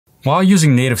While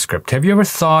using NativeScript, have you ever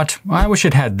thought, I wish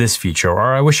it had this feature,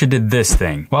 or I wish it did this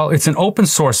thing? Well, it's an open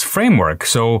source framework,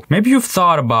 so maybe you've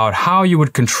thought about how you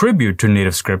would contribute to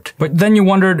NativeScript, but then you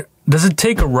wondered, does it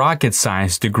take a rocket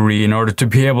science degree in order to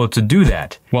be able to do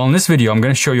that? Well, in this video, I'm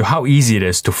going to show you how easy it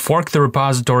is to fork the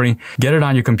repository, get it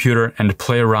on your computer, and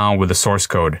play around with the source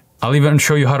code. I'll even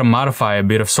show you how to modify a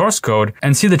bit of source code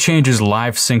and see the changes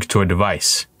live sync to a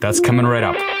device. That's coming right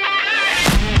up.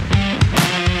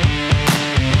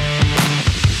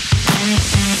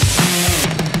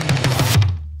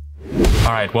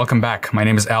 Alright, welcome back. My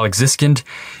name is Alex Ziskind,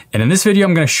 and in this video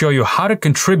I'm going to show you how to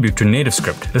contribute to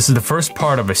NativeScript. This is the first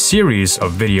part of a series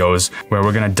of videos where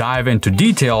we're going to dive into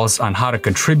details on how to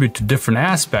contribute to different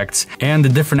aspects and the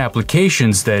different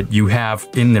applications that you have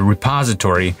in the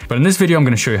repository. But in this video I'm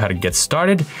going to show you how to get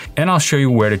started, and I'll show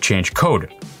you where to change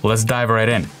code. Let's dive right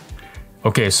in.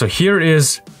 Okay, so here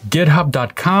is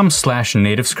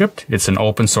github.com/NativeScript. It's an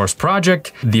open source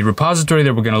project. The repository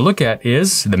that we're going to look at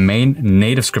is the main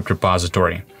NativeScript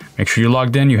repository. Make sure you're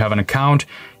logged in, you have an account.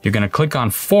 You're going to click on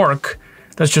fork.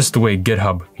 That's just the way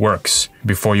GitHub works.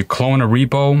 Before you clone a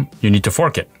repo, you need to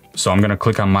fork it. So I'm going to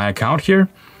click on my account here,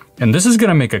 and this is going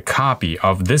to make a copy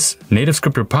of this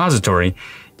NativeScript repository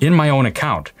in my own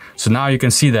account. So now you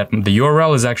can see that the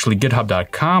URL is actually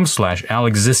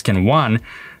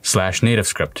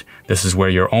github.com/alexziskin1/NativeScript. This is where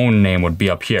your own name would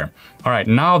be up here. All right,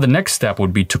 now the next step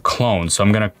would be to clone. So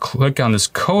I'm going to click on this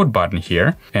code button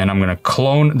here, and I'm going to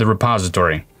clone the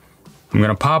repository. I'm going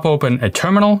to pop open a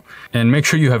terminal and make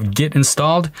sure you have git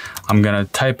installed. I'm going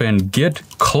to type in git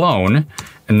clone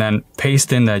and then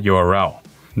paste in that URL.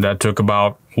 That took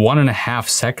about 1.5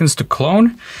 seconds to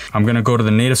clone. I'm going to go to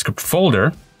the NativeScript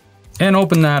folder and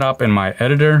open that up in my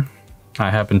editor.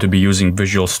 I happen to be using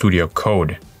Visual Studio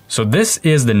Code. So this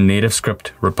is the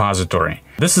NativeScript repository.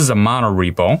 This is a mono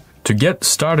repo. To get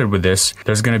started with this,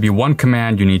 there's going to be one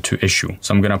command you need to issue.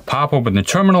 So I'm going to pop open the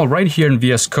terminal right here in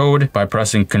VS Code by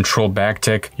pressing Control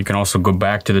backtick. You can also go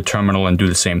back to the terminal and do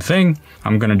the same thing.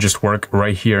 I'm going to just work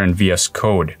right here in VS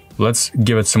Code. Let's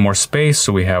give it some more space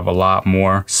so we have a lot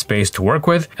more space to work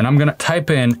with. And I'm going to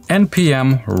type in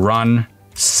npm run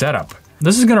setup.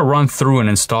 This is going to run through and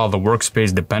install the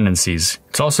workspace dependencies.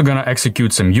 It's also going to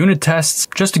execute some unit tests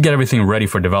just to get everything ready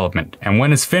for development. And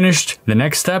when it's finished, the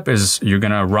next step is you're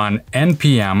going to run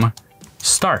npm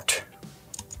start.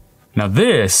 Now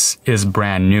this is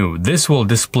brand new. This will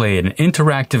display an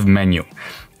interactive menu.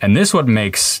 And this is what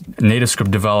makes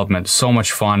NativeScript development so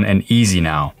much fun and easy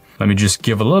now. Let me just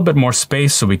give a little bit more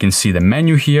space so we can see the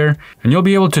menu here, and you'll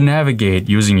be able to navigate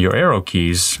using your arrow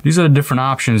keys. These are the different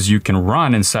options you can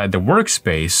run inside the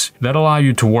workspace that allow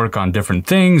you to work on different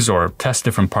things or test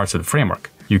different parts of the framework.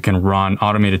 You can run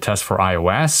automated tests for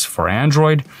iOS, for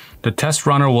Android. The test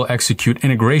runner will execute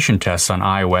integration tests on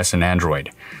iOS and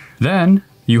Android. Then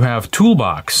you have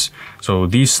Toolbox. So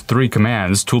these three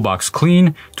commands, Toolbox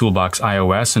Clean, Toolbox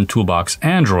iOS, and Toolbox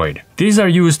Android. These are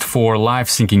used for live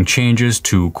syncing changes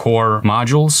to core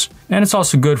modules, and it's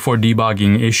also good for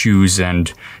debugging issues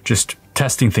and just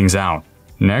testing things out.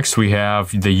 Next, we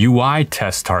have the UI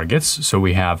test targets. So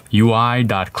we have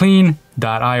UI.clean,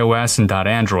 .iOS, and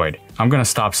 .android. I'm going to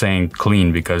stop saying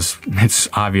clean because it's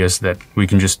obvious that we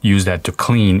can just use that to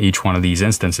clean each one of these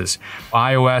instances.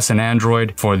 iOS and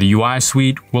Android for the UI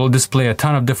suite will display a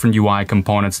ton of different UI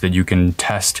components that you can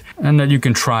test and that you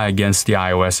can try against the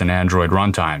iOS and Android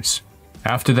runtimes.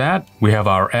 After that, we have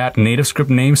our @NativeScript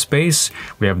namespace.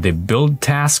 We have the build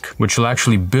task, which will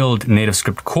actually build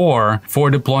NativeScript core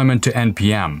for deployment to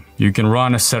NPM. You can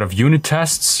run a set of unit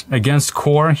tests against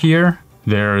core here.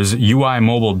 There's UI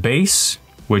mobile base,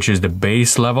 which is the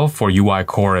base level for UI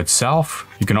core itself.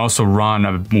 You can also run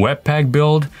a Webpack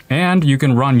build, and you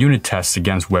can run unit tests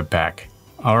against Webpack.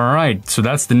 All right, so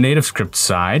that's the NativeScript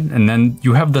side. And then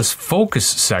you have this focus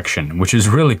section, which is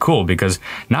really cool because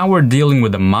now we're dealing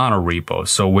with a mono repo.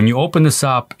 So when you open this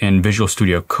up in Visual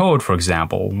Studio Code, for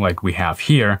example, like we have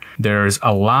here, there's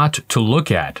a lot to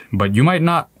look at, but you might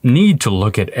not need to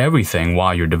look at everything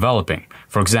while you're developing.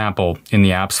 For example, in the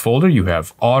apps folder, you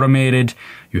have automated,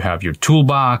 you have your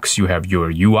toolbox, you have your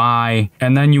UI,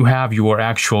 and then you have your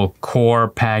actual core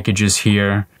packages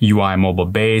here, UI mobile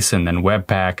base, and then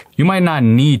Webpack. You might not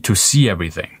need to see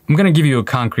everything. I'm going to give you a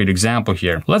concrete example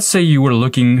here. Let's say you were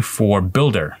looking for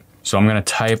builder. So I'm going to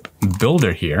type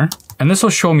builder here, and this will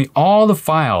show me all the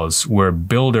files where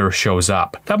builder shows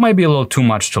up. That might be a little too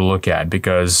much to look at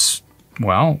because,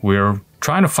 well, we're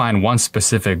trying to find one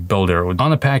specific builder on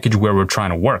the package where we're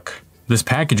trying to work. This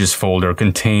packages folder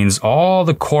contains all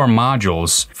the core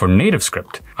modules for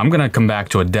NativeScript. I'm going to come back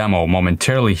to a demo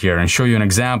momentarily here and show you an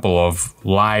example of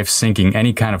live syncing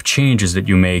any kind of changes that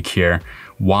you make here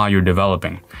while you're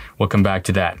developing. We'll come back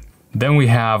to that. Then we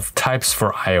have types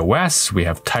for iOS, we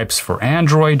have types for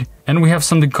Android, and we have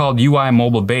something called UI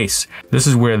Mobile Base. This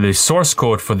is where the source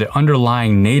code for the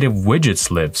underlying native widgets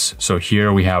lives. So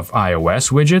here we have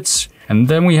iOS widgets, and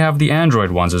then we have the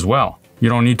Android ones as well. You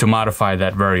don't need to modify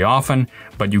that very often,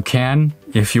 but you can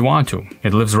if you want to.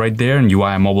 It lives right there in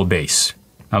UI Mobile Base.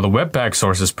 Now the Webpack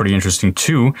source is pretty interesting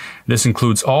too. This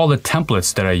includes all the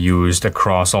templates that I used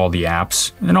across all the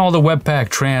apps, and all the Webpack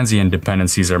transient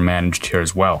dependencies are managed here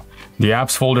as well. The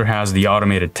apps folder has the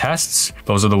automated tests.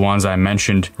 Those are the ones I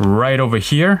mentioned right over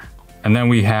here. And then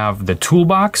we have the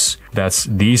Toolbox. That's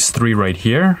these three right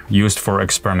here, used for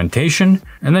experimentation.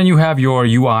 And then you have your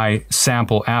UI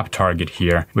sample app target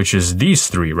here, which is these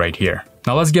three right here.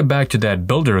 Now let's get back to that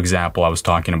builder example I was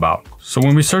talking about. So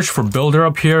when we search for builder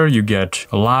up here, you get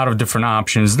a lot of different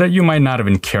options that you might not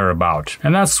even care about.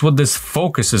 And that's what this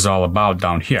focus is all about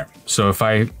down here. So if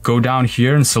I go down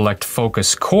here and select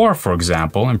Focus Core, for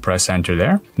example, and press enter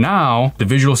there, now the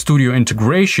Visual Studio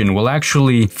integration will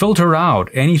actually filter out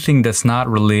anything that's not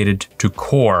related to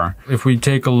core. If we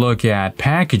take a look at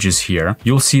packages here,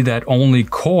 you'll see that only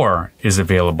core is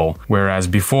available, whereas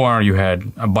before you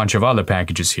had a bunch of other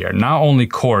packages here. Now only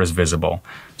core is visible.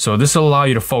 So this will allow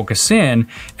you to focus in,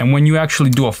 and when you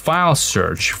actually do a file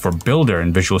search for Builder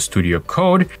in Visual Studio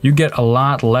Code, you get a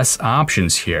lot less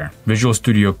options here. Visual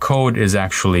Studio Code is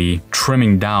actually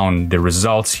trimming down the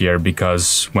results here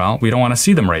because, well, we don't want to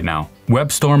see them right now.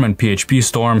 WebStorm and PHP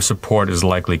Storm support is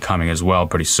likely coming as well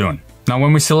pretty soon. Now,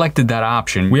 when we selected that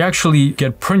option, we actually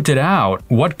get printed out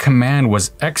what command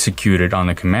was executed on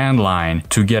the command line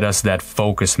to get us that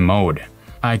focus mode.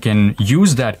 I can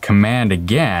use that command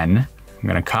again. I'm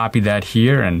going to copy that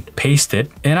here and paste it,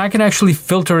 and I can actually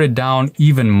filter it down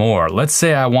even more. Let's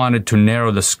say I wanted to narrow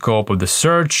the scope of the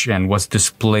search and what's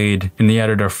displayed in the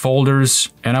editor folders,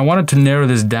 and I wanted to narrow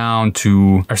this down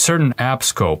to a certain app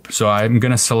scope. So I'm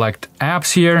going to select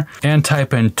apps here and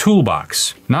type in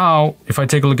Toolbox. Now, if I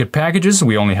take a look at packages,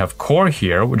 we only have core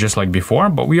here, just like before,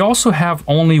 but we also have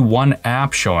only one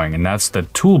app showing, and that's the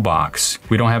Toolbox.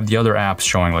 We don't have the other apps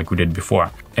showing like we did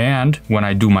before. And when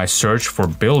I do my search for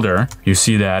Builder, you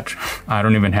see that I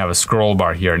don't even have a scroll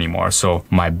bar here anymore. So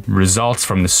my results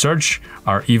from the search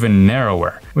are even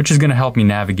narrower, which is going to help me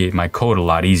navigate my code a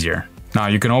lot easier. Now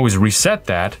you can always reset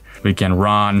that. We can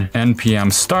run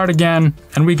npm start again,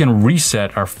 and we can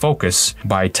reset our focus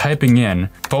by typing in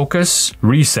focus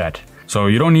reset. So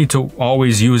you don't need to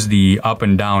always use the up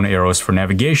and down arrows for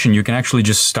navigation. You can actually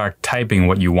just start typing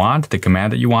what you want, the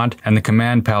command that you want, and the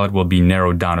command palette will be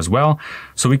narrowed down as well.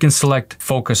 So we can select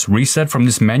focus reset from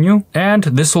this menu, and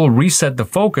this will reset the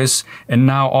focus. And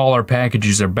now all our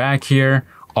packages are back here.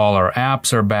 All our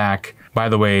apps are back. By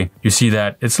the way, you see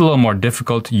that it's a little more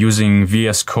difficult using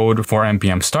VS Code for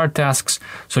npm start tasks.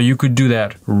 So you could do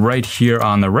that right here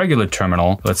on the regular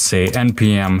terminal. Let's say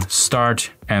npm start,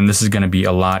 and this is going to be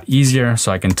a lot easier.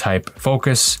 So I can type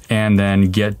focus and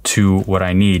then get to what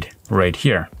I need right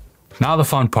here. Now the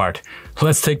fun part.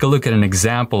 Let's take a look at an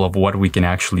example of what we can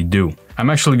actually do. I'm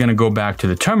actually going to go back to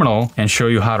the terminal and show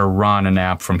you how to run an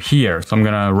app from here. So I'm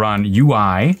going to run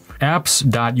UI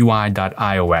apps.ui.ios.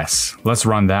 Let's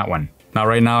run that one. Now,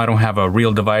 right now, I don't have a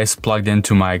real device plugged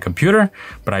into my computer,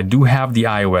 but I do have the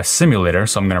iOS simulator,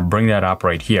 so I'm going to bring that up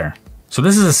right here. So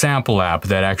this is a sample app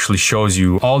that actually shows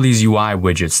you all these UI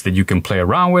widgets that you can play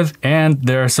around with, and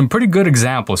there are some pretty good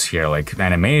examples here, like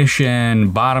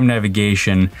animation, bottom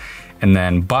navigation, and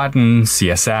then button,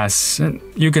 CSS.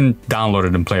 You can download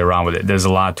it and play around with it. There's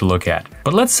a lot to look at.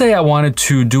 But let's say I wanted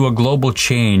to do a global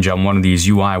change on one of these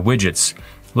UI widgets.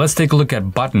 Let's take a look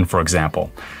at button, for example.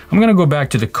 I'm going to go back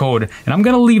to the code, and I'm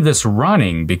going to leave this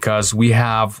running because we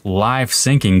have live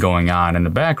syncing going on in the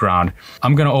background.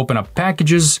 I'm going to open up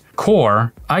packages,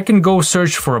 core. I can go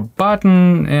search for a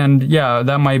button, and yeah,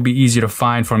 that might be easy to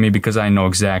find for me because I know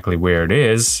exactly where it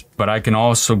is. But I can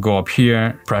also go up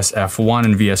here, press F1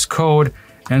 in VS Code,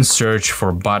 and search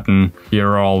for button. Here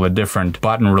are all the different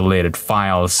button related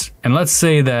files. And let's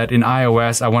say that in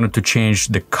iOS, I wanted to change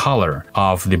the color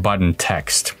of the button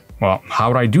text. Well, how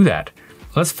would I do that?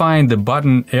 Let's find the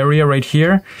button area right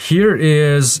here. Here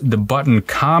is the button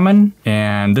common,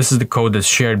 and this is the code that's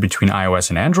shared between iOS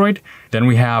and Android. Then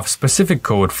we have specific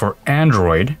code for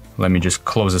Android. Let me just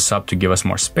close this up to give us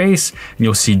more space. And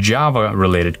you'll see Java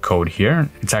related code here.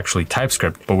 It's actually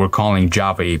TypeScript, but we're calling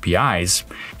Java APIs.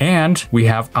 And we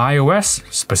have iOS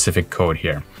specific code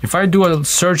here. If I do a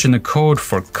search in the code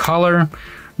for color,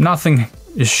 nothing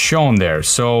is shown there.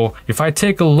 So if I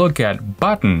take a look at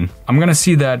button, I'm going to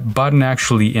see that button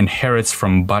actually inherits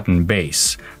from button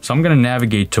base. So I'm going to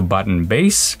navigate to button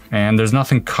base, and there's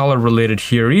nothing color related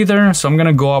here either. So I'm going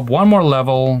to go up one more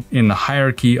level in the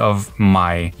hierarchy of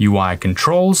my UI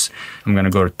controls. I'm going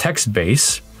to go to text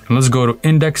base. And let's go to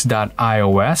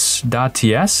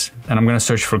index.ios.ts, and I'm going to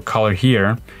search for color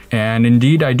here. And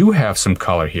indeed, I do have some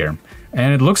color here.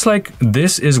 And it looks like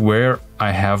this is where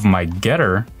I have my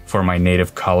getter for my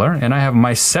native color, and I have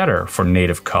my setter for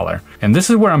native color. And this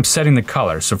is where I'm setting the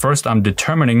color. So first I'm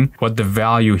determining what the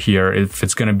value here, if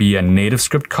it's going to be a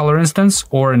NativeScript color instance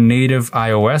or a native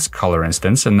iOS color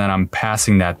instance, and then I'm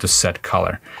passing that to set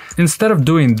color. Instead of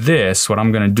doing this, what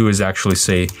I'm going to do is actually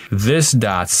say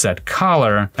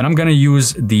this.setColor, and I'm going to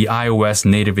use the iOS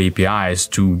native APIs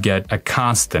to get a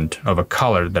constant of a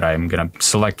color that I'm going to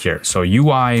select here. So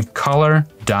UI color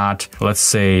dot, let's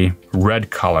say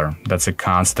red color, that's a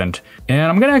constant. And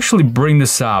I'm gonna actually bring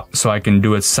this up so I can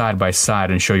do it side by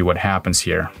side and show you what happens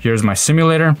here. Here's my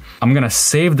simulator. I'm gonna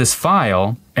save this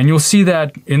file, and you'll see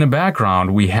that in the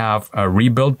background we have a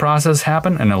rebuild process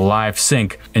happen and a live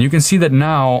sync. And you can see that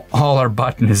now all our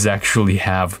buttons actually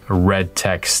have red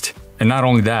text. And not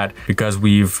only that, because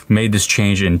we've made this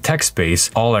change in text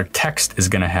space, all our text is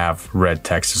gonna have red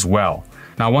text as well.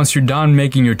 Now, once you're done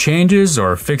making your changes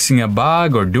or fixing a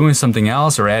bug or doing something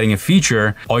else or adding a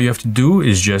feature, all you have to do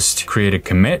is just create a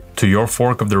commit to your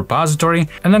fork of the repository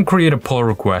and then create a pull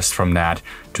request from that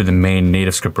to the main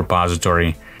NativeScript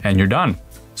repository, and you're done.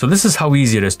 So this is how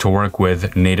easy it is to work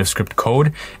with NativeScript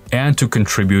code and to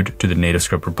contribute to the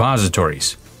NativeScript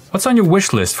repositories. What's on your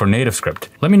wish list for NativeScript?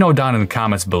 Let me know down in the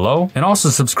comments below, and also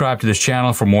subscribe to this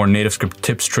channel for more NativeScript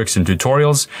tips, tricks, and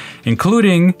tutorials,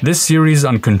 including this series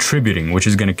on contributing, which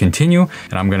is going to continue,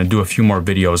 and I'm going to do a few more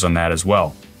videos on that as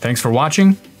well. Thanks for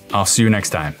watching. I'll see you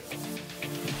next time.